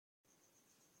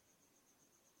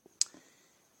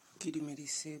Ke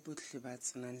dumedise bohle ba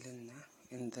tsenang le nna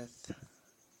in the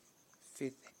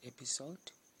fifth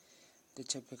episode. The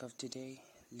topic of today,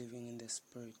 living in the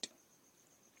Spirit.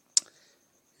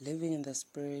 Living in the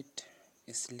Spirit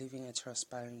is living a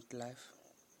transparent life.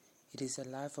 It is a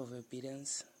life of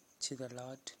obedience to the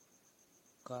Lord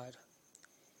God.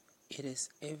 It is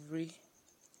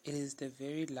the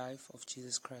very life of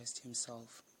Jesus Christ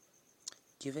himself,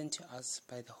 given to us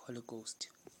by the Holy Ghost.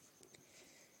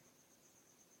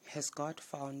 Has God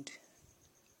found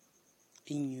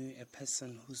in you a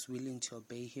person who's willing to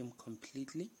obey him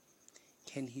completely?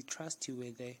 Can he trust you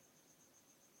with the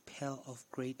pearl of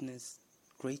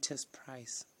greatest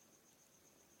price?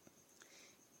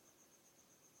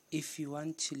 If you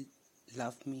want to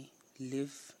love me,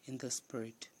 live in the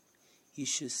Spirit, you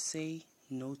should say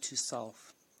no to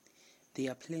self. There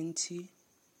are plenty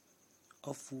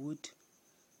of would-be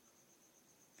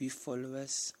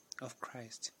followers of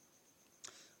Christ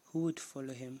who would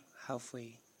follow him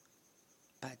halfway,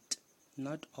 but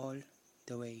not all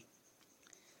the way.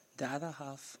 The other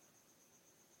half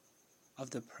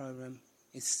of the problem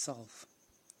is self.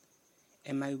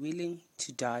 Am I willing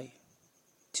to die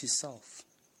to self?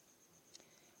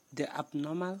 The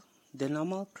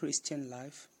normal Christian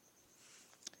life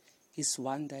is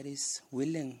one that is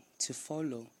willing to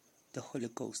follow the Holy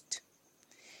Ghost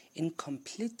in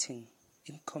complete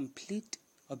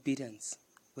obedience,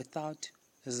 without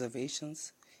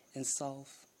reservations in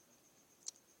self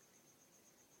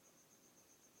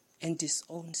and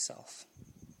disown self.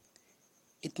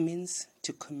 It means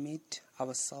to commit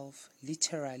ourselves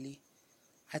literally,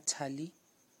 utterly,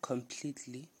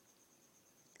 completely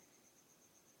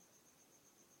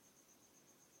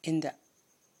in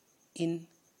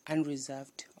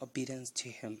unreserved obedience to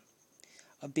him.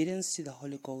 Obedience to the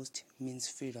Holy Ghost means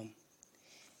freedom.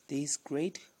 There is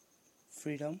great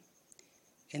freedom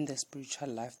in the spiritual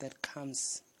life that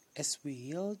comes as we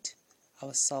yield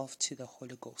ourselves to the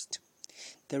Holy Ghost.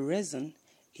 The reason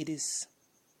it is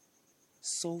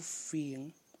so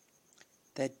freeing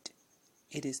that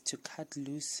it is to cut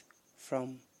loose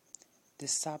from the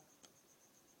subtle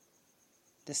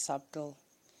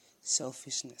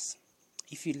selfishness.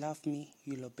 If you love me,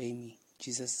 you'll obey me,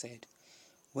 Jesus said.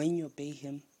 When you obey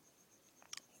him,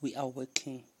 we are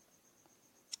working.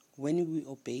 When we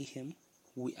obey him,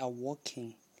 we are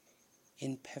walking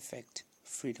in perfect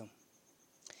freedom.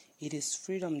 It is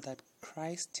freedom that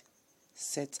Christ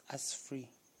sets us free.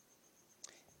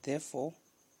 Therefore,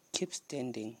 keep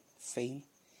standing firm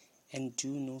and do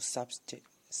no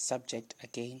subject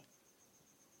again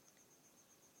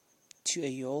to a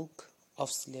yoke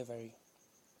of slavery.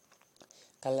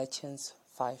 Galatians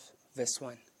 5 verse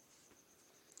 1.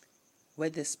 Where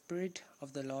the Spirit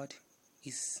of the Lord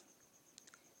is,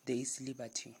 there is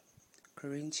liberty.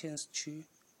 Corinthians 2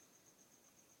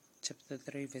 chapter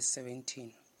 3 verse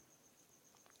 17.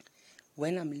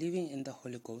 When I'm living in the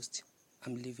Holy Ghost,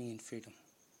 I'm living in freedom.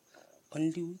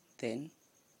 Only then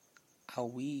are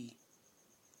we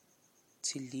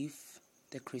to live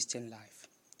the Christian life.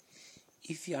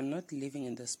 If you are not living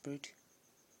in the Spirit,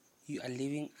 you are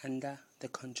living under the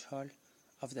control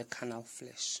of the carnal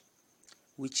flesh,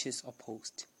 which is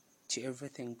opposed to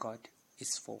everything God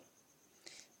is for.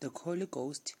 The Holy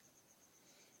Ghost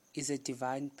is a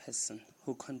divine person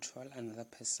who controls another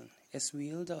person. As we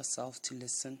yield ourselves to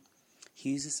listen, he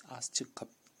uses us to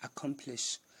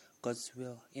accomplish God's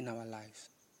will in our life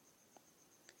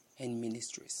and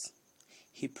ministries.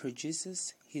 He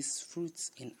produces his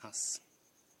fruits in us.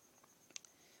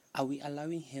 Are we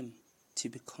allowing him to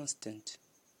be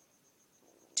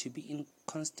in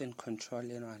constant control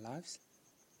in our lives?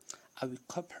 Are we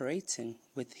cooperating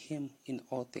with him in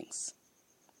all things?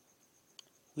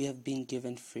 We have been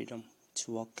given freedom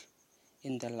to walk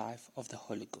in the life of the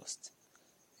Holy Ghost.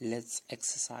 Let's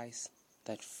exercise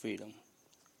that freedom.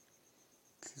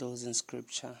 Closing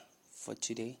scripture for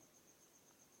today,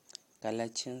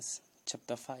 Galatians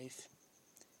chapter 5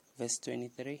 verse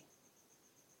 22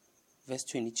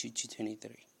 to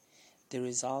 23. The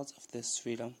result of this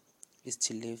freedom is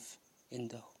to live in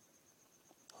the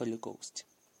Holy Ghost.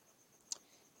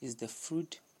 Is the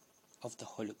fruit of the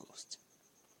Holy Ghost.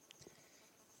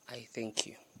 I thank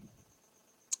you.